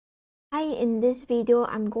in this video,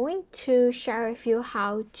 I'm going to share with you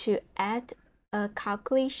how to add a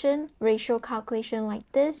ratio calculation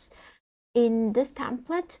like this in this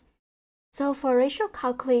template. So for ratio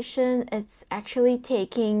calculation, it's actually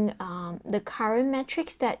taking the current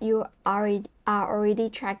metrics that you are already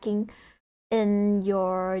tracking in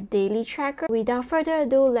your daily tracker. Without further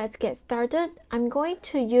ado, let's get started. I'm going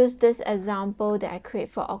to use this example that I create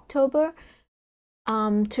for October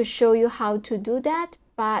to show you how to do that,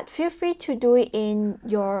 but feel free to do it in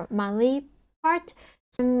your monthly part.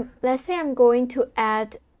 Let's say I'm going to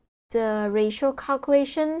add the ratio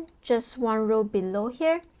calculation just one row below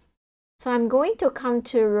here. So I'm going to come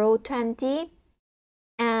to row 20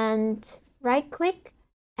 and right click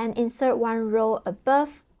and insert one row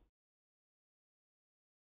above.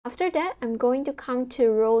 After that, I'm going to come to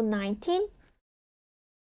row 19.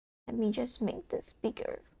 Let me just make this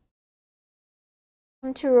bigger.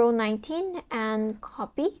 Come to row 19 and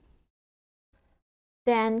copy.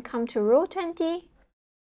 Then come to row 20,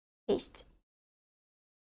 paste.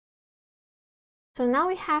 So now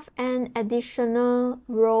we have an additional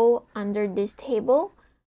row under this table.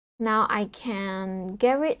 Now I can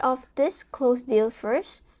get rid of this close deal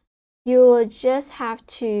first. You will just have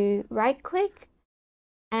to right click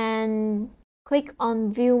and click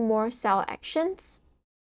on view more cell actions.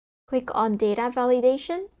 Click on data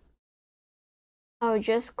validation. I'll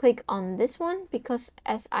just click on this one because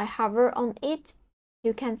as I hover on it,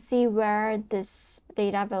 you can see where this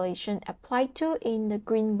data validation applied to in the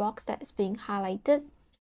green box that is being highlighted.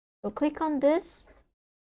 So click on this.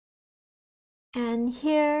 And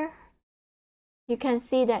here you can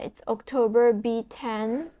see that it's October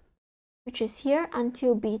B10, which is here,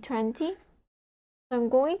 until B20. So I'm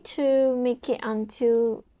going to make it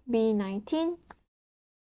until B19.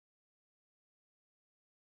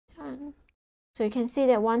 Done. So you can see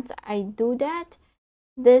that once I do that,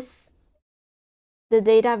 the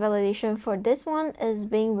data validation for this one is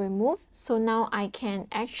being removed. So now I can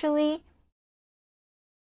actually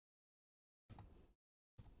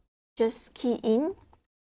just key in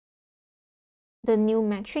the new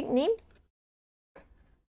metric name.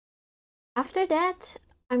 After that,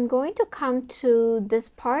 I'm going to come to this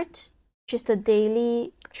part, which is the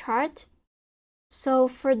daily chart. So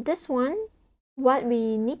for this one, what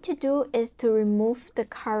we need to do is to remove the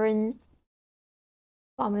current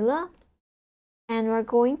formula, and we're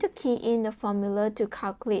going to key in the formula to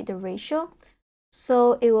calculate the ratio.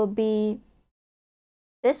 So it will be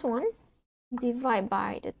this one divided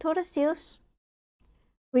by the total sales,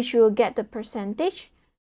 which will get the percentage.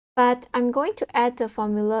 But I'm going to add the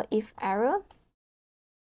formula if error,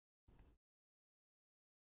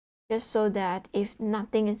 just so that if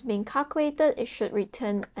nothing is being calculated, it should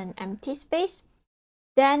return an empty space.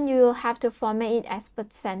 Then you will have to format it as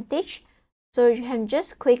percentage. So you can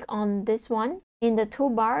just click on this one in the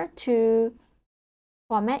toolbar to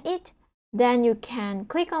format it. Then you can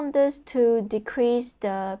click on this to decrease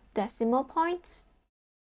the decimal points.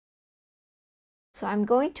 So I'm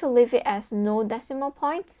going to leave it as no decimal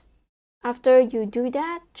points. After you do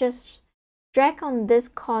that, just drag on this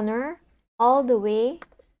corner all the way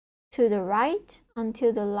to the right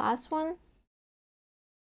until the last one.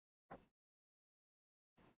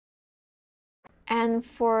 And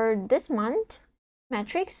for this month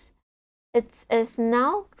matrix, it is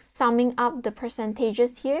now summing up the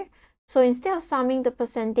percentages here. So instead of summing the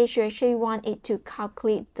percentage, you actually want it to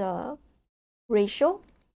calculate the ratio.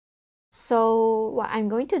 So what I'm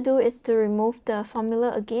going to do is to remove the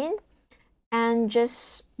formula again and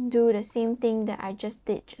just do the same thing that I just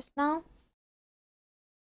did just now.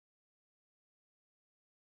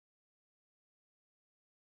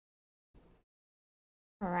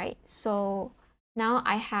 Alright, so now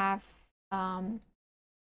I have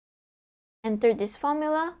entered this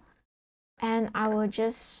formula, and I will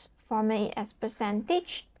just format it as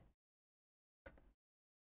percentage.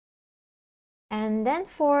 And then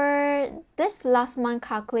for this last month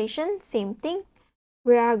calculation, same thing.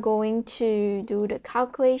 We are going to do the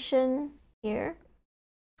calculation here.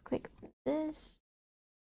 Let's click on this.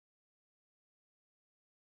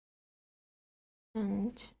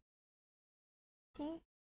 And okay.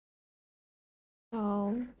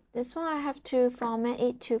 So this one I have to format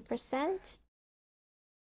it to %.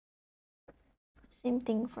 Same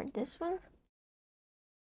thing for this one.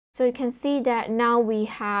 So you can see that now we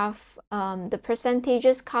have the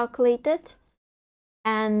percentages calculated,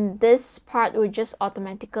 and this part will just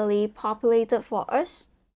automatically populated for us.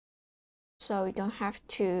 So we don't have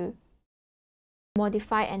to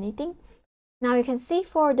modify anything. Now you can see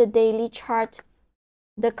for the daily chart,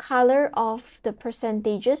 the color of the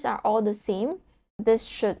percentages are all the same. This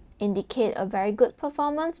should indicate a very good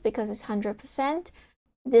performance because it's 100%.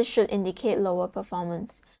 This should indicate lower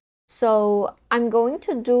performance. So I'm going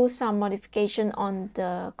to do some modification on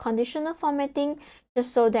the conditional formatting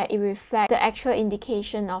just so that it reflects the actual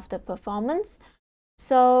indication of the performance.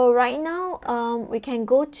 So right now, we can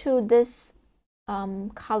go to this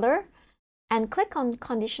color and click on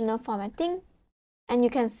conditional formatting. And you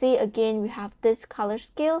can see again, we have this color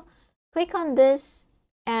scale. Click on this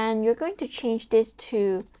and you're going to change this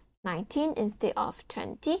to 19 instead of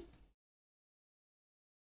 20.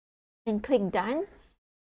 And click done.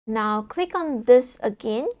 Now click on this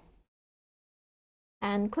again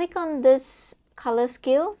and click on this color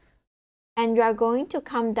scale, and you are going to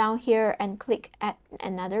come down here and click add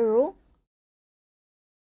another row.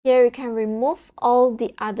 Here you can remove all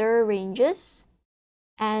the other ranges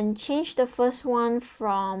and change the first one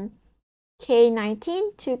from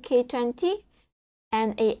K19 to K20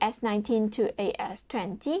 and AS19 to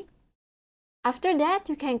AS20. After that,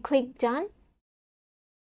 you can click done.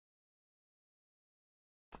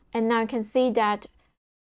 And now you can see that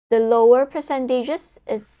the lower percentages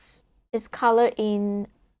is colored in.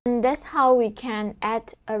 And that's how we can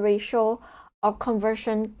add a ratio or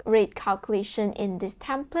conversion rate calculation in this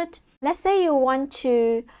template. Let's say you want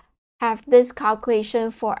to have this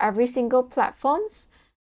calculation for every single platforms.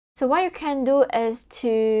 So what you can do is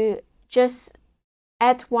to just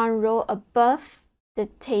add one row above the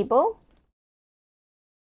table.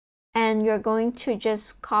 And you're going to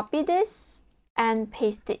just copy this and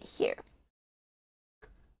paste it here.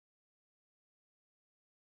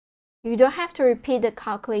 You don't have to repeat the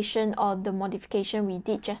calculation or the modification we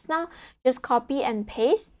did just now. Just copy and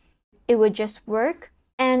paste. It will just work.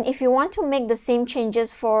 And if you want to make the same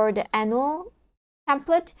changes for the annual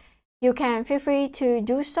template, you can feel free to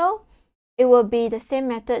do so. It will be the same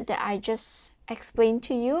method that I just explained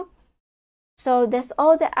to you. So that's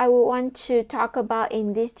all that I would want to talk about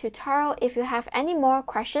in this tutorial. If you have any more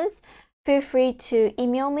questions, feel free to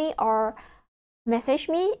email me or message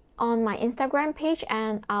me on my Instagram page,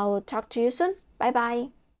 and I'll talk to you soon. Bye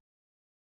bye.